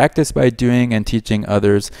then practice by doing and teaching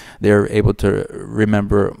others, they're able to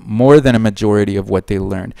remember more than a majority of what they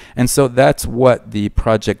learned. And so that's what the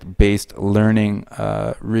project-based learning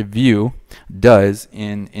review does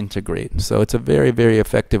in Integrate. So it's a very, very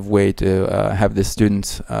effective way to have the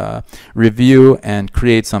students review and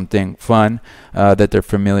create something fun that they're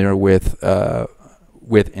familiar with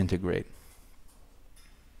Integrate.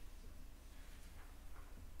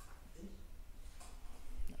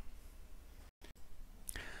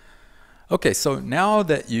 Okay, so now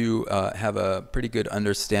that you have a pretty good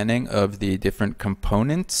understanding of the different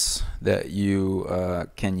components that you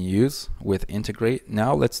can use with Integrate,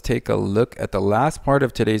 now let's take a look at the last part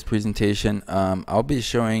of today's presentation. I'll be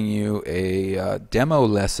showing you a demo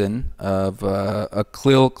lesson of a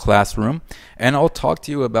CLIL classroom, and I'll talk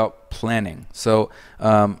to you about planning. So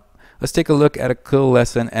let's take a look at a CLIL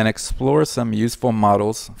lesson and explore some useful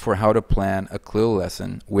models for how to plan a CLIL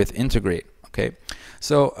lesson with Integrate. Okay,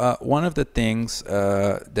 so one of the things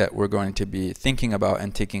that we're going to be thinking about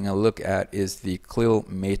and taking a look at is the CLIL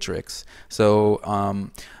matrix. So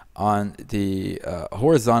on the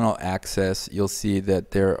horizontal axis, you'll see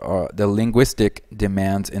that there are the linguistic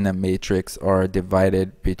demands in the matrix are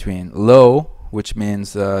divided between low, which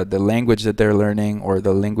means the language that they're learning or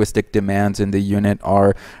the linguistic demands in the unit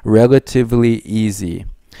are relatively easy.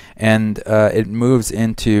 And it moves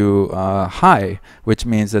into high, which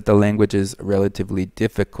means that the language is relatively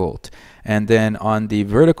difficult. And then on the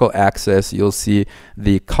vertical axis, you'll see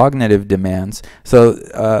the cognitive demands.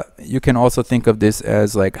 So you can also think of this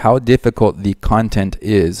as like how difficult the content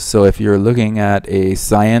is. So if you're looking at a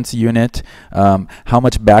science unit, how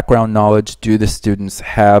much background knowledge do the students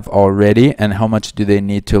have already, and how much do they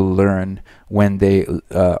need to learn when they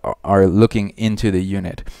are looking into the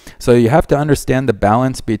unit. So you have to understand the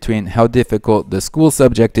balance between how difficult the school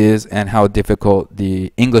subject is and how difficult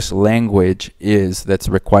the English language is that's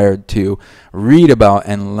required to read about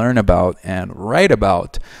and learn about and write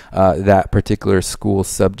about that particular school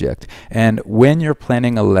subject. And when you're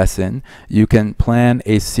planning a lesson, you can plan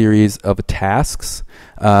a series of tasks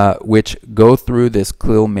which go through this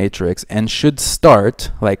CLIL matrix and should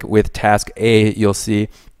start, like with task A, you'll see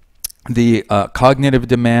the cognitive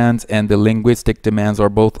demands and the linguistic demands are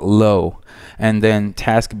both low. And then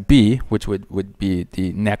task B, which would be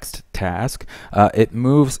the next task, it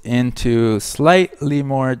moves into slightly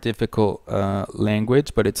more difficult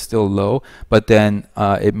language, but it's still low. But then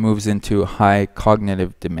it moves into high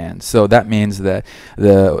cognitive demands. So that means that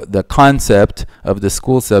the concept of the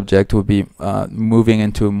school subject will be moving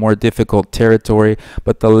into more difficult territory,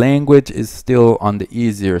 but the language is still on the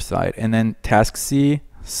easier side. And then task C,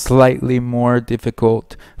 slightly more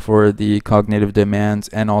difficult for the cognitive demands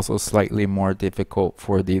and also slightly more difficult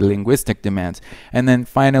for the linguistic demands. And then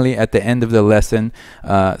finally, at the end of the lesson,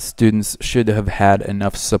 students should have had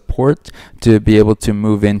enough support to be able to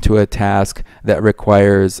move into a task that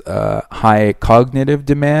requires high cognitive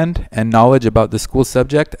demand and knowledge about the school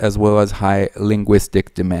subject, as well as high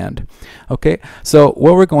linguistic demand. Okay, so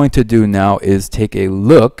what we're going to do now is take a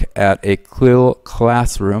look at a CLIL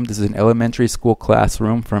classroom. This is an elementary school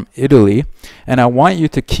classroom from Italy, and I want you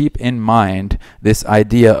to keep in mind this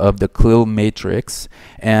idea of the CLIL matrix,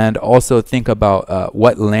 and also think about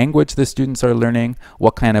what language the students are learning,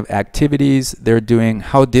 what kind of activities they're doing,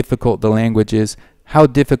 how difficult the language is, how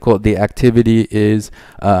difficult the activity is,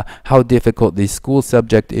 how difficult the school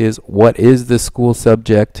subject is, what is the school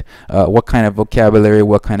subject, what kind of vocabulary,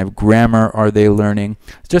 what kind of grammar are they learning.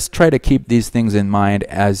 Just try to keep these things in mind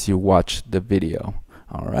as you watch the video.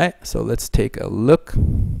 All right, so let's take a look.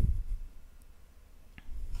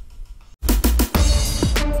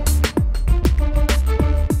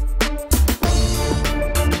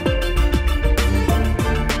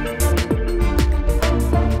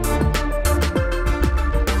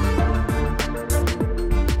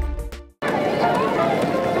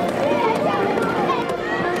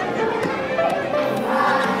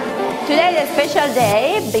 Today is a special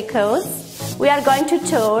day because we are going to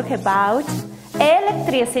talk about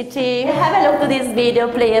electricity. Have a look at this video,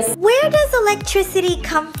 please. Where does electricity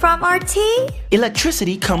come from, RT?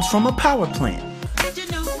 Electricity comes from a power plant.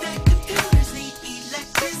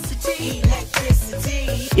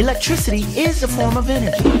 Electricity is a form of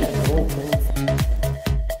energy.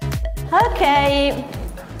 Okay,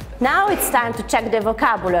 now it's time to check the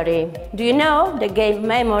vocabulary. Do you know the game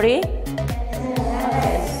memory?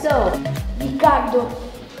 So, Ricardo,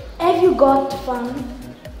 have you got fun?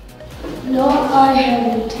 No, I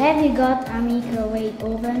haven't. Have you got a microwave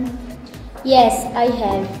oven? Yes, I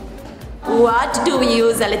have. what do we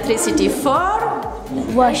use electricity for?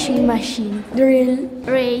 Washing machine, drill,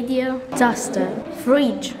 Radio, toaster,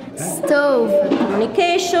 fridge, stove,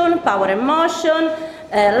 Communication, power and motion,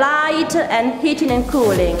 light and heating and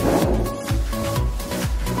cooling.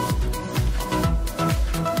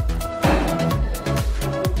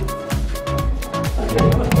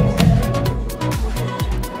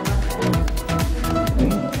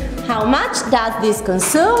 How much does this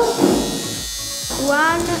consume?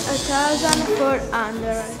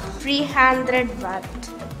 1,400, 300 watt.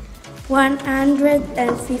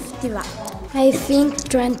 150 watt. I think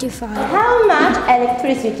 25. How much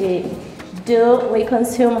electricity do we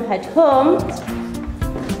consume at home?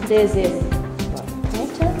 This is 1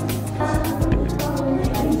 meter.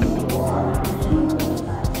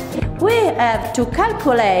 We have to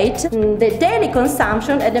calculate the daily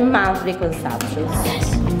consumption and the monthly consumption.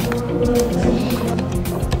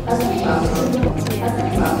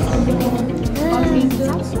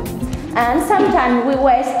 And sometimes we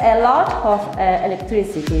waste a lot of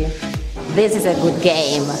electricity. This is a good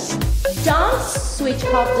game. Don't switch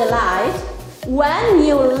off the light when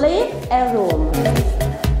you leave a room.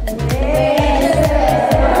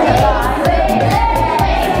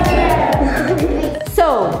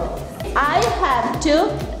 So, I have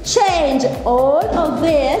to change all of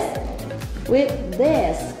this with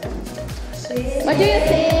this. What do you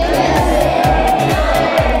think?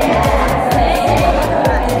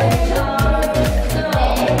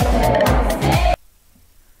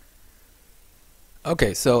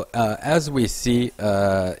 Okay, so as we see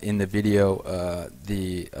in the video,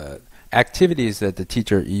 the activities that the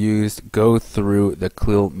teacher used go through the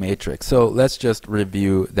CLIL matrix. So let's just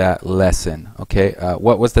review that lesson. Okay,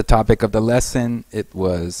 what was the topic of the lesson? It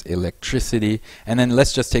was electricity. And then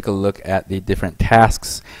let's just take a look at the different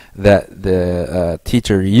tasks that the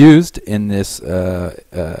teacher used in this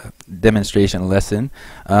demonstration lesson.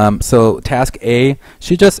 So task A,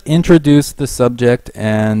 she just introduced the subject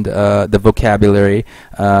and the vocabulary,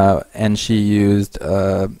 and she used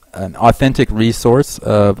an authentic resource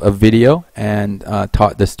of a video and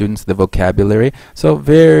taught the students the vocabulary. So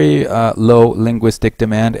very low linguistic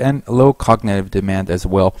demand and low cognitive demand as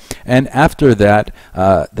well. And after that,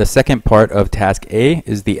 the second part of task A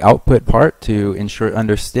is the output part to ensure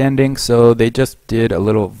understanding. So they just did a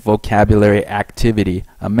little vocabulary activity,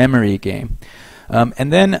 a memory game.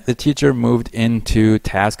 And then the teacher moved into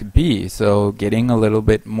task B, so getting a little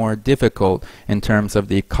bit more difficult in terms of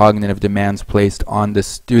the cognitive demands placed on the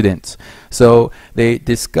students. So they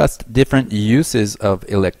discussed different uses of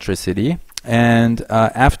electricity, and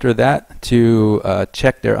after that, to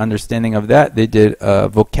check their understanding of that, they did a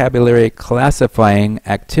vocabulary classifying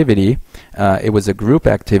activity. It was a group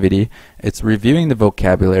activity. It's reviewing the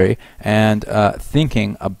vocabulary and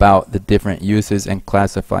thinking about the different uses and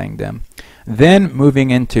classifying them. Then moving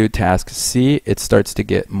into task C, it starts to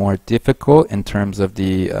get more difficult in terms of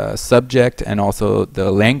the subject and also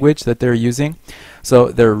the language that they're using. So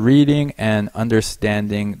they're reading and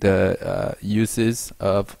understanding the uses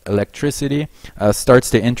of electricity, starts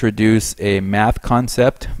to introduce a math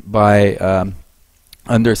concept by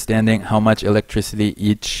understanding how much electricity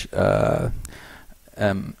each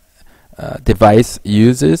device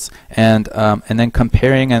uses, and then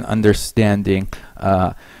comparing and understanding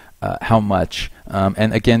how much.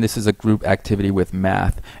 And again, this is a group activity with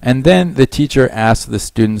math. And then the teacher asked the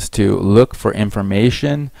students to look for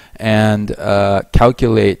information and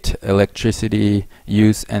calculate electricity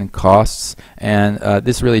use and costs. And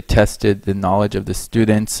this really tested the knowledge of the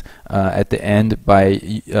students at the end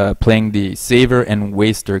by playing the saver and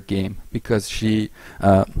waster game, because she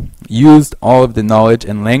used all of the knowledge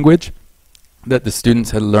and language that the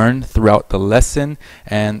students had learned throughout the lesson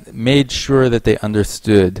and made sure that they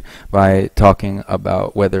understood by talking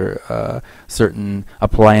about whether certain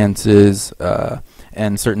appliances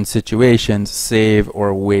and certain situations save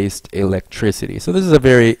or waste electricity. So this is a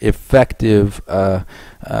very effective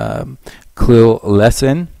CLIL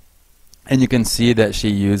lesson. And you can see that she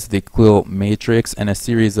used the CLIL matrix and a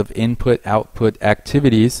series of input-output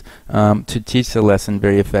activities to teach the lesson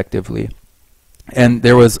very effectively. And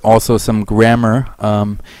there was also some grammar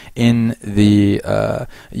in the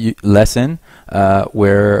lesson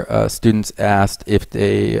where students asked if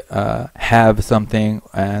they have something,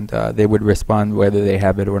 and they would respond whether they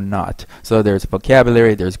have it or not. So there's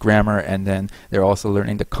vocabulary, there's grammar, and then they're also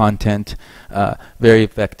learning the content. Very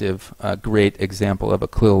effective, great example of a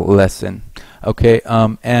CLIL lesson. Okay,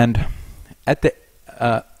 and at the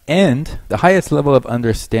and the highest level of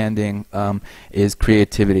understanding is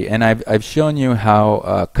creativity. And I've shown you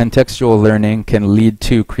how contextual learning can lead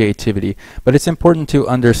to creativity. But it's important to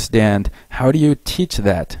understand, how do you teach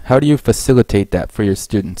that? How do you facilitate that for your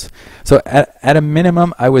students? So at a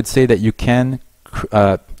minimum, I would say that you can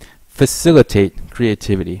facilitate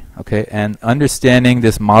creativity, okay? And understanding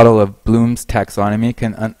this model of Bloom's taxonomy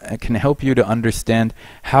can help you to understand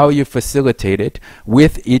how you facilitate it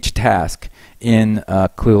with each task in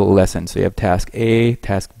CLIL lesson. So you have task A,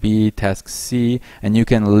 task B, task C, and you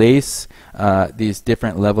can lace these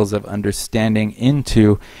different levels of understanding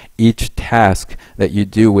into each task that you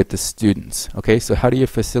do with the students. Okay, so how do you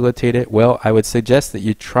facilitate it? Well, I would suggest that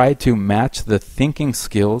you try to match the thinking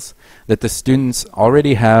skills that the students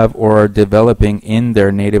already have or are developing in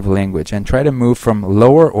their native language, and try to move from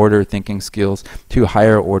lower order thinking skills to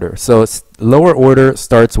higher order. So lower order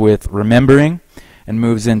starts with remembering and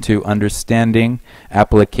moves into understanding,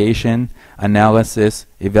 application, analysis,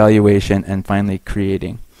 evaluation, and finally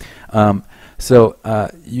creating. So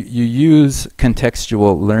you use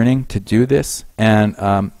contextual learning to do this,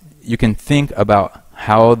 and you can think about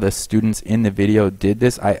how the students in the video did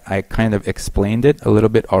this. I kind of explained it a little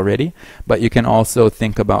bit already, but you can also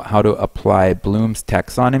think about how to apply Bloom's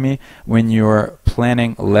taxonomy when you're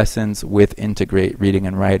planning lessons with Integrate Reading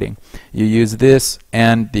and Writing. You use this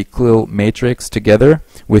and the CLIL matrix together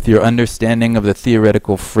with your understanding of the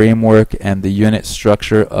theoretical framework and the unit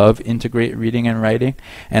structure of Integrate Reading and Writing,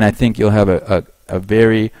 and I think you'll have a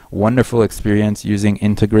very wonderful experience using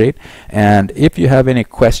Integrate. And if you have any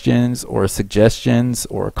questions or suggestions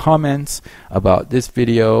or comments about this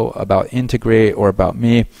video, about Integrate, or about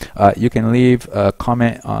me, you can leave a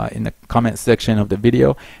comment in the comment section of the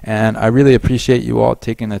video. And I really appreciate you all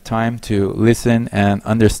taking the time to listen and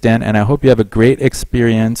understand. And I hope you have a great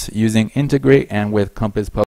experience using Integrate and with Compass Public.